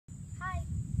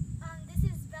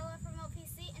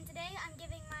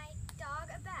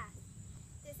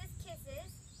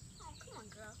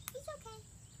okay.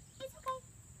 It's okay.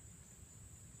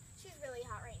 She's really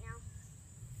hot right now.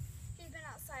 She's been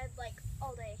outside like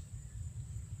all day.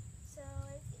 So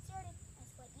it's your turn.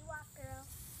 Let's let you off, girl.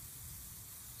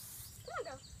 Come on,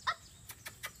 girl. Up.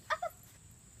 Up, up.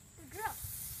 Good girl.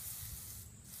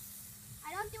 I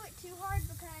don't do it too hard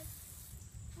because,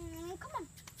 come on.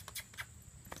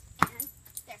 And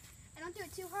there. I don't do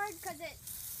it too hard because it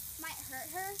might hurt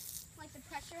her, like the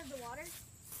pressure of the water.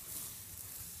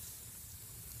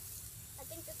 I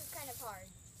think this is kind of hard.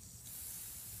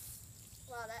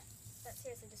 Wow, that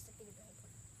seriously just defeated the whole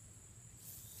point.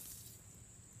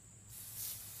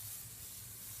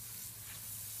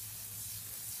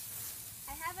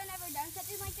 I haven't ever done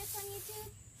something like this on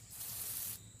YouTube,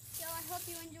 so I hope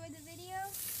you enjoyed the video.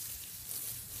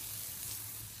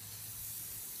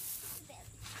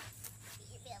 Belly. Get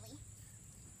your belly.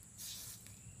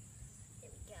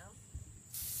 There we go.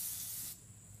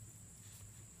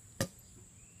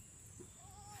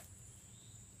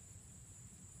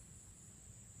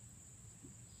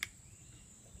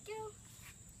 Go.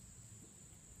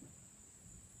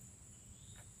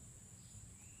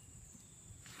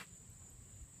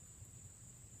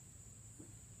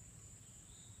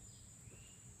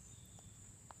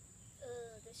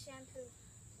 The shampoo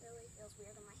really feels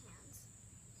weird on my hands.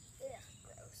 Ugh,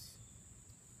 gross.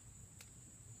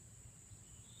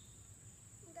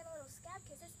 I got a little scab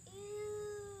kisses.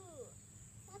 Ew!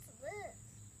 What's this?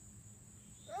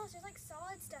 Gross, there's like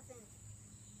solid stuff in it.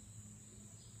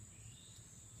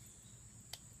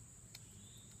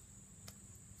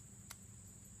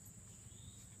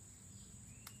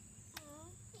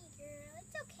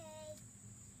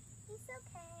 It's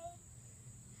okay.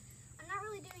 I'm not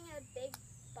really doing a big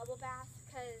bubble bath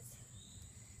because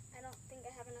I don't think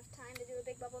I have enough time to do a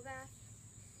big bubble bath,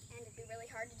 and it'd be really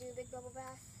hard to do a big bubble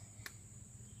bath.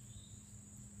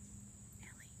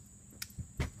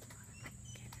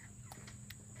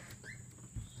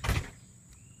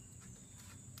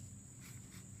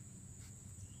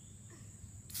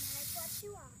 Nice, watch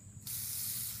you off.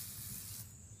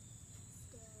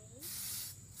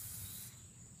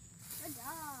 Good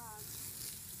dog.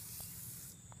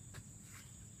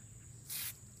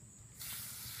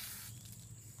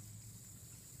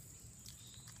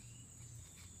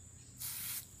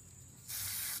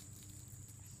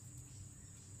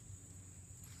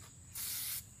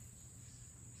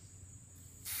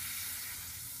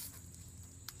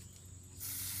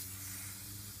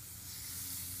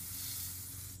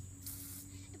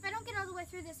 If I don't get all the way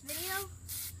through this video,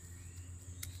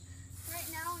 right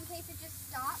now, in case it just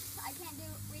stops, I can't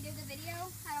redo the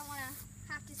video. I don't want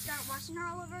to have to start watching her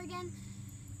all over again.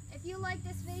 If you like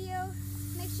this video,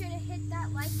 make sure to hit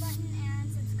that like button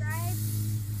and subscribe.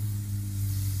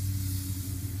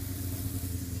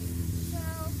 So,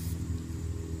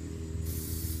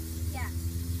 yeah,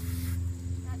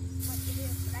 that's what you do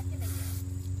for that video.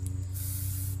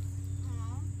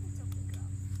 Aw, it's okay, girl.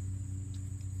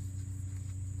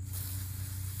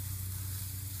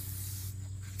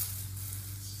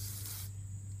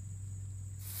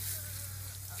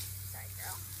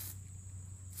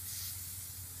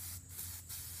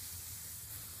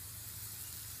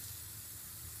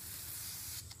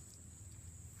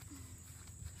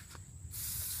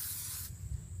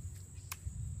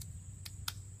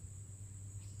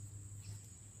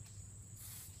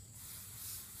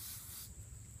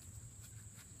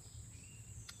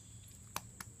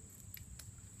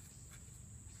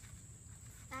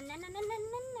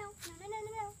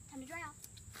 No. Time to dry off.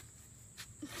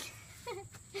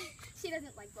 She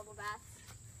doesn't like bubble baths.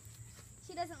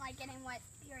 She doesn't like getting wet,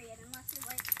 period, unless she's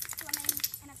like swimming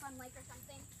in a fun lake or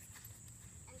something.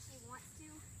 And she wants to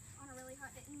on a really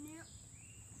hot day. No.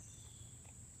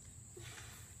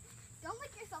 Don't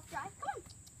lick yourself dry. Come on.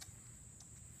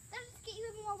 That'll just get you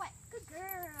even more wet. Good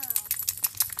girl.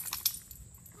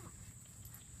 Come on.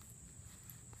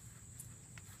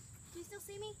 Do you still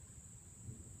see me?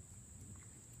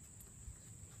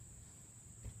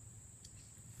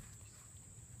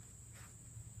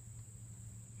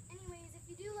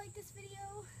 Like this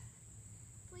video,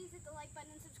 please hit the like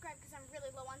button and subscribe because I'm really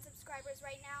low on subscribers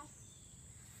right now.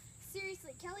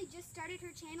 Seriously, Kelly just started her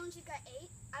channel and she's got 8.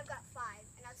 I've got 5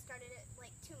 and I've started it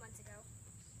like 2 months ago.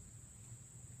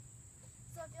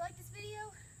 So if you like this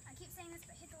video, I keep saying this,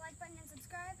 but hit the like button and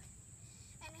subscribe.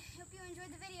 And I hope you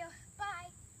enjoyed the video. Bye!